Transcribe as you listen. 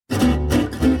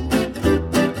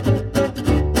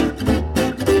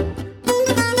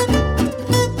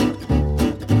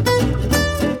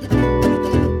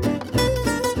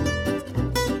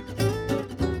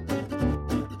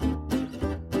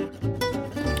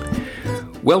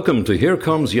Welcome to Here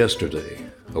Comes Yesterday,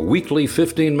 a weekly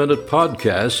 15-minute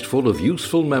podcast full of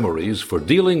useful memories for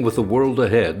dealing with the world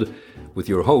ahead with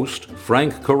your host,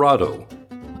 Frank Corrado.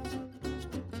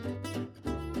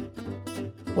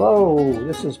 Hello,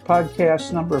 this is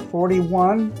podcast number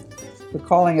 41. We're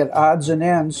calling it Odds and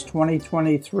Ends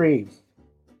 2023.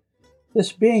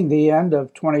 This being the end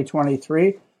of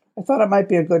 2023, I thought it might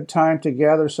be a good time to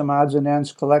gather some odds and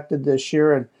ends collected this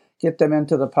year and get them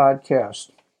into the podcast.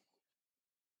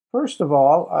 First of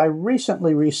all, I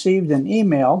recently received an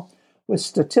email with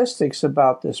statistics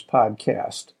about this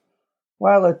podcast.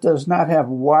 While it does not have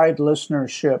wide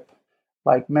listenership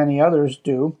like many others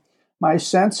do, my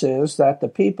sense is that the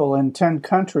people in 10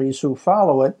 countries who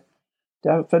follow it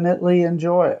definitely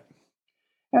enjoy it.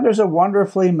 And there's a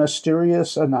wonderfully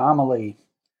mysterious anomaly.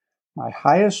 My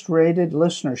highest rated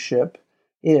listenership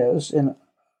is,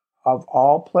 of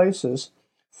all places,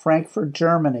 Frankfurt,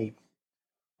 Germany.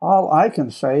 All I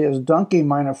can say is Danke,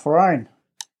 meine Freund.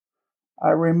 I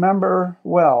remember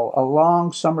well a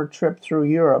long summer trip through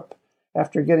Europe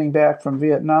after getting back from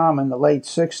Vietnam in the late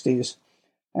 60s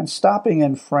and stopping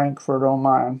in Frankfurt,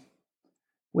 Oman.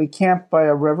 We camped by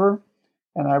a river,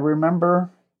 and I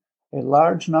remember a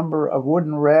large number of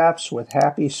wooden rafts with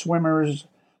happy swimmers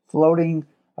floating,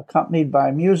 accompanied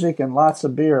by music and lots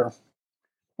of beer.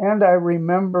 And I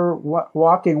remember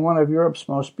walking one of Europe's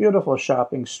most beautiful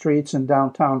shopping streets in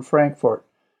downtown Frankfurt.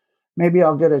 Maybe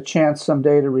I'll get a chance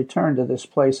someday to return to this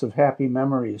place of happy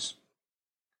memories.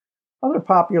 Other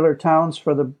popular towns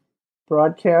for the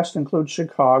broadcast include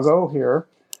Chicago, here,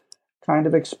 kind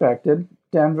of expected,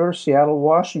 Denver, Seattle,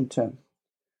 Washington.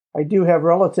 I do have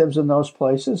relatives in those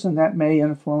places, and that may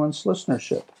influence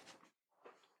listenership.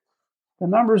 The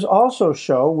numbers also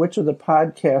show which of the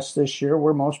podcasts this year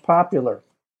were most popular.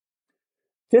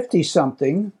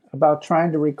 50-something, about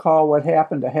trying to recall what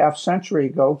happened a half-century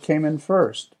ago, came in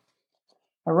first.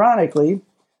 Ironically,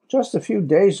 just a few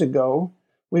days ago,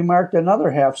 we marked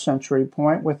another half-century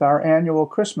point with our annual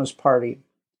Christmas party,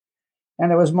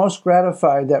 and I was most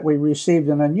gratified that we received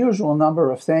an unusual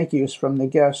number of thank yous from the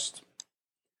guests.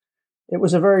 It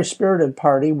was a very spirited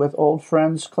party with old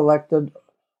friends collected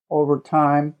over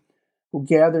time who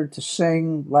gathered to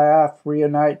sing, laugh,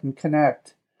 reunite, and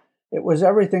connect. It was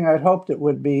everything I'd hoped it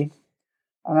would be,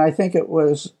 and I think it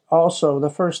was also the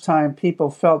first time people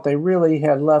felt they really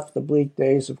had left the bleak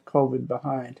days of COVID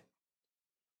behind.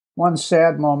 One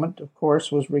sad moment, of course,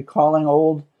 was recalling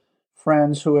old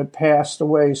friends who had passed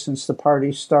away since the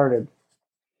party started.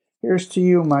 Here's to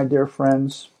you, my dear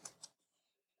friends.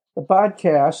 The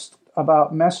podcast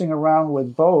about messing around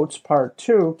with boats, Part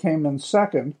 2, came in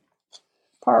second.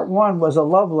 Part 1 was a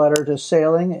love letter to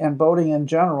sailing and boating in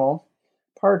general.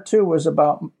 Part 2 was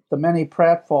about the many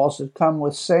pratfalls that come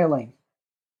with sailing.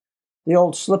 The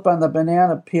old slip on the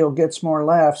banana peel gets more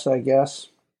laughs, I guess.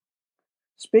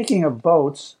 Speaking of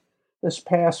boats, this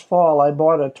past fall I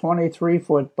bought a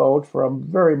 23-foot boat for a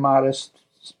very modest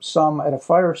sum at a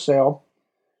fire sale,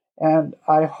 and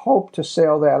I hope to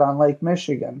sail that on Lake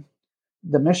Michigan,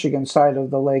 the Michigan side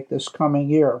of the lake, this coming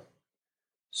year.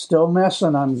 Still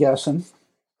messing, I'm guessing.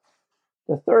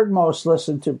 The third most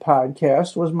listened to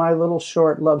podcast was my little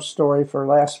short love story for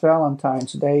last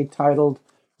Valentine's Day titled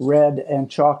Red and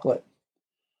Chocolate.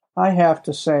 I have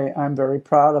to say I'm very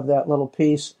proud of that little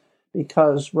piece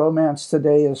because romance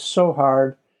today is so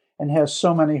hard and has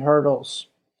so many hurdles.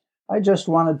 I just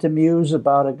wanted to muse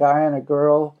about a guy and a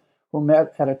girl who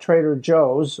met at a Trader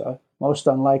Joe's, a most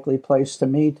unlikely place to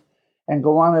meet, and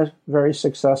go on a very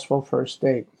successful first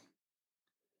date.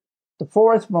 The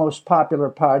fourth most popular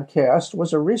podcast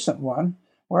was a recent one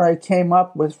where I came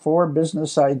up with 4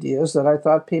 business ideas that I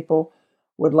thought people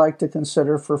would like to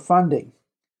consider for funding.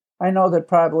 I know that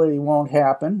probably won't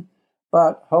happen,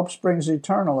 but hope springs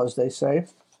eternal, as they say.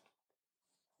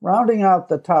 Rounding out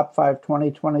the top 5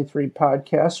 2023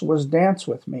 podcasts was Dance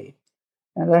With Me,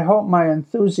 and I hope my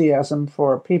enthusiasm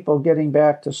for people getting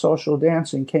back to social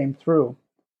dancing came through.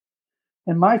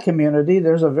 In my community,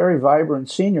 there's a very vibrant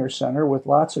senior center with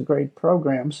lots of great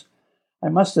programs. I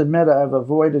must admit I've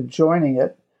avoided joining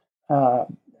it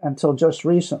until just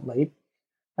recently.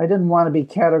 I didn't want to be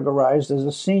categorized as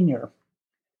a senior.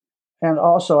 And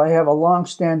also, I have a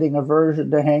long-standing aversion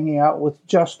to hanging out with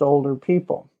just older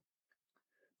people.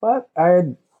 But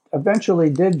I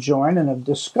eventually did join and have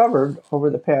discovered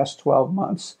over the past 12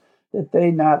 months that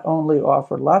they not only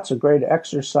offer lots of great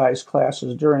exercise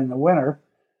classes during the winter,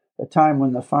 the time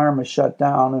when the farm is shut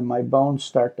down and my bones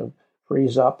start to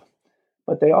freeze up,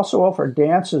 but they also offer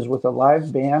dances with a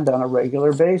live band on a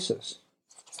regular basis.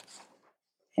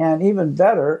 And even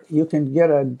better, you can get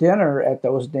a dinner at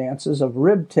those dances of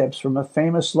rib tips from a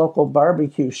famous local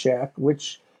barbecue shack,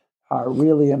 which are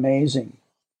really amazing.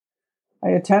 I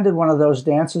attended one of those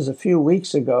dances a few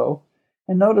weeks ago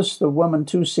and noticed the woman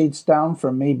 2 seats down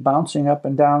from me bouncing up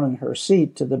and down in her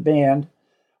seat to the band,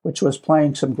 which was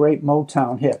playing some great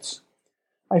Motown hits.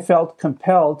 I felt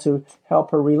compelled to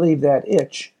help her relieve that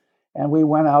itch, and we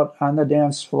went out on the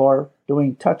dance floor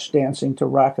doing touch dancing to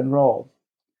rock and roll.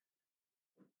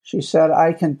 She said,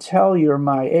 "I can tell you're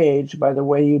my age by the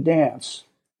way you dance."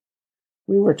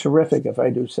 We were terrific, if I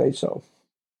do say so.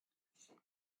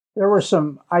 There were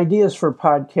some ideas for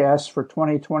podcasts for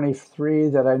 2023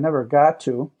 that I never got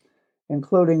to,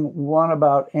 including one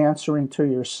about answering to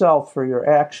yourself for your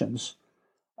actions.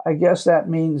 I guess that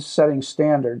means setting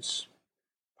standards.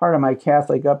 Part of my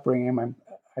Catholic upbringing,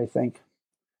 I think.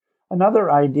 Another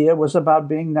idea was about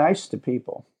being nice to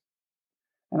people.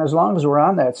 And as long as we're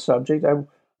on that subject, I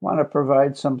want to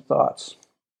provide some thoughts.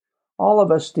 All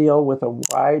of us deal with a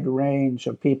wide range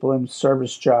of people in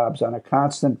service jobs on a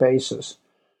constant basis.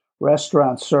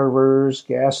 Restaurant servers,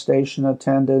 gas station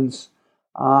attendants,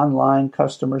 online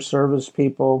customer service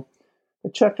people, the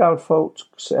checkout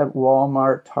folks at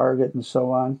Walmart, Target, and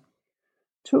so on.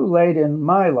 Too late in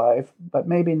my life, but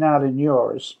maybe not in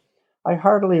yours, I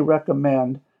heartily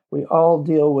recommend we all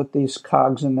deal with these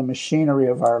cogs in the machinery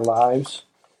of our lives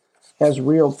as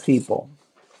real people.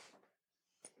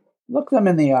 Look them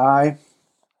in the eye,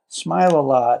 smile a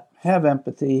lot, have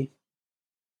empathy,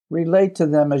 relate to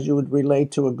them as you would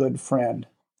relate to a good friend.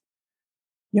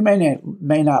 You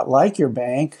may not like your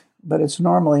bank, but it's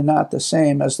normally not the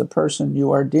same as the person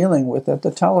you are dealing with at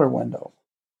the teller window.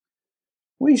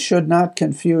 We should not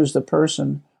confuse the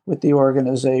person with the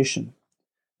organization.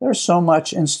 There's so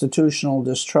much institutional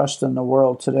distrust in the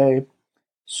world today.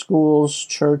 Schools,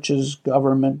 churches,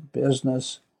 government,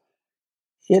 business.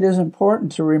 It is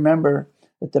important to remember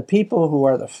that the people who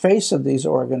are the face of these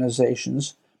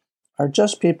organizations are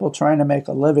just people trying to make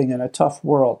a living in a tough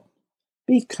world.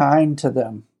 Be kind to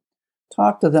them.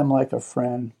 Talk to them like a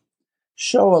friend.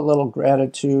 Show a little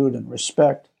gratitude and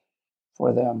respect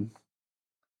for them.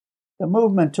 The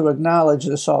movement to acknowledge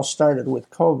this all started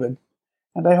with COVID,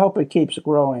 and I hope it keeps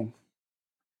growing.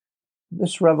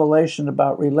 This revelation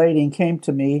about relating came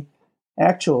to me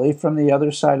actually from the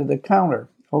other side of the counter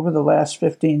over the last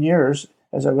 15 years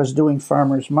as I was doing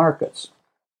farmers markets.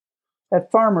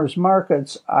 At farmers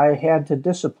markets, I had to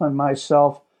discipline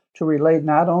myself to relate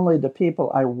not only to people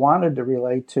I wanted to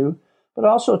relate to, but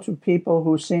also to people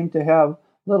who seemed to have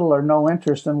little or no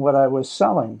interest in what I was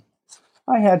selling.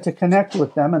 I had to connect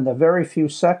with them in the very few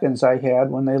seconds I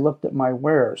had when they looked at my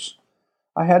wares.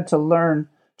 I had to learn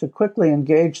to quickly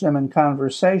engage them in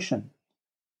conversation,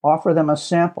 offer them a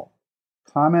sample,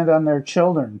 comment on their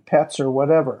children, pets, or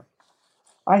whatever.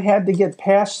 I had to get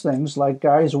past things like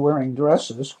guys wearing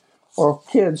dresses, or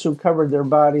kids who covered their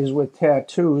bodies with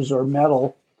tattoos or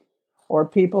metal, or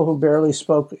people who barely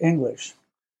spoke English.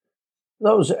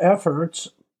 Those efforts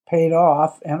paid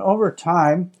off, and over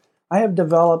time, I have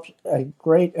developed a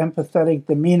great empathetic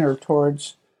demeanor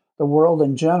towards the world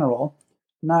in general,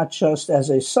 not just as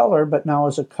a seller, but now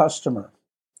as a customer.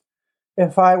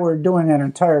 If I were doing an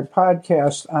entire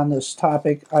podcast on this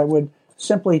topic, I would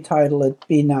simply title it,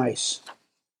 Be Nice.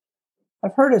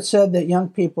 I've heard it said that young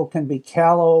people can be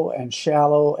callow and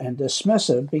shallow and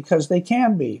dismissive because they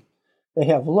can be. They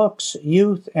have looks,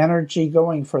 youth, energy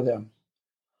going for them.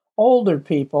 Older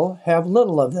people have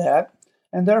little of that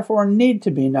and therefore need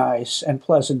to be nice and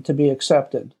pleasant to be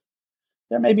accepted.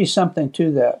 There may be something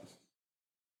to that.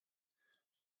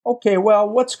 Okay, well,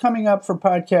 what's coming up for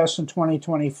podcasts in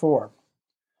 2024?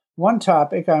 One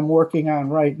topic I'm working on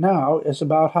right now is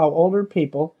about how older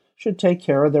people should take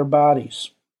care of their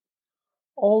bodies.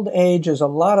 Old age is a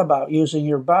lot about using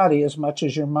your body as much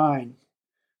as your mind.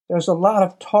 There's a lot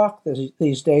of talk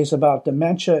these days about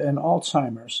dementia and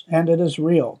Alzheimer's, and it is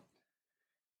real.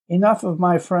 Enough of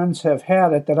my friends have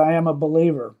had it that I am a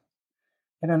believer.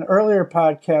 In an earlier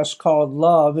podcast called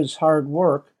Love is Hard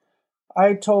Work,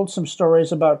 I told some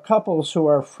stories about couples who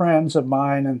are friends of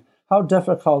mine and how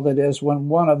difficult it is when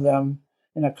one of them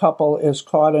in a couple is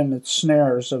caught in its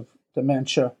snares of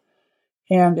dementia.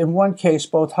 And in one case,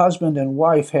 both husband and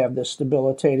wife have this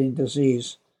debilitating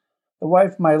disease. The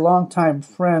wife, my longtime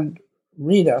friend,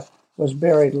 Rita, was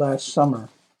buried last summer.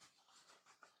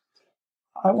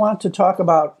 I want to talk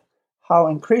about how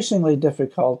increasingly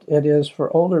difficult it is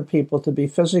for older people to be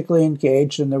physically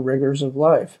engaged in the rigors of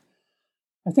life.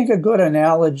 I think a good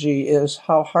analogy is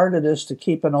how hard it is to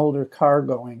keep an older car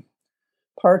going.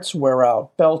 Parts wear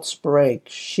out, belts break,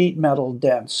 sheet metal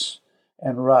dents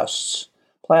and rusts,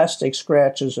 plastic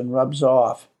scratches and rubs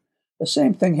off. the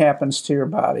same thing happens to your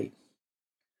body.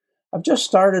 I've just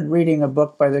started reading a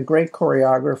book by the great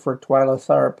choreographer Twyla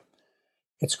Tharp.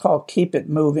 It's called Keep It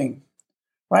Moving.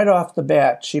 Right off the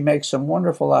bat, she makes some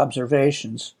wonderful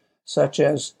observations, such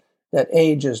as that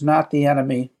age is not the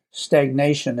enemy,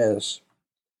 stagnation is.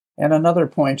 And another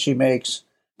point she makes,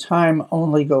 time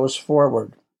only goes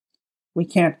forward. We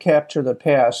can't capture the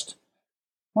past.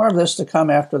 More of this to come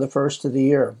after the first of the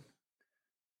year.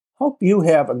 Hope you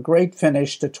have a great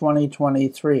finish to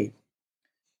 2023.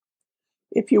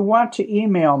 If you want to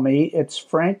email me, it's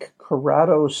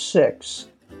frankcorrado6,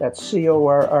 that's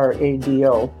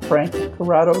C-O-R-R-A-D-O,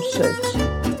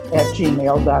 frankcorrado6 at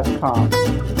gmail.com.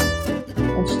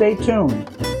 And stay tuned.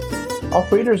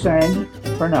 Auf Wiedersehen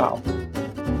for now.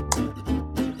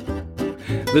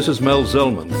 This is Mel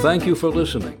Zellman. Thank you for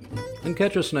listening, and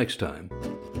catch us next time.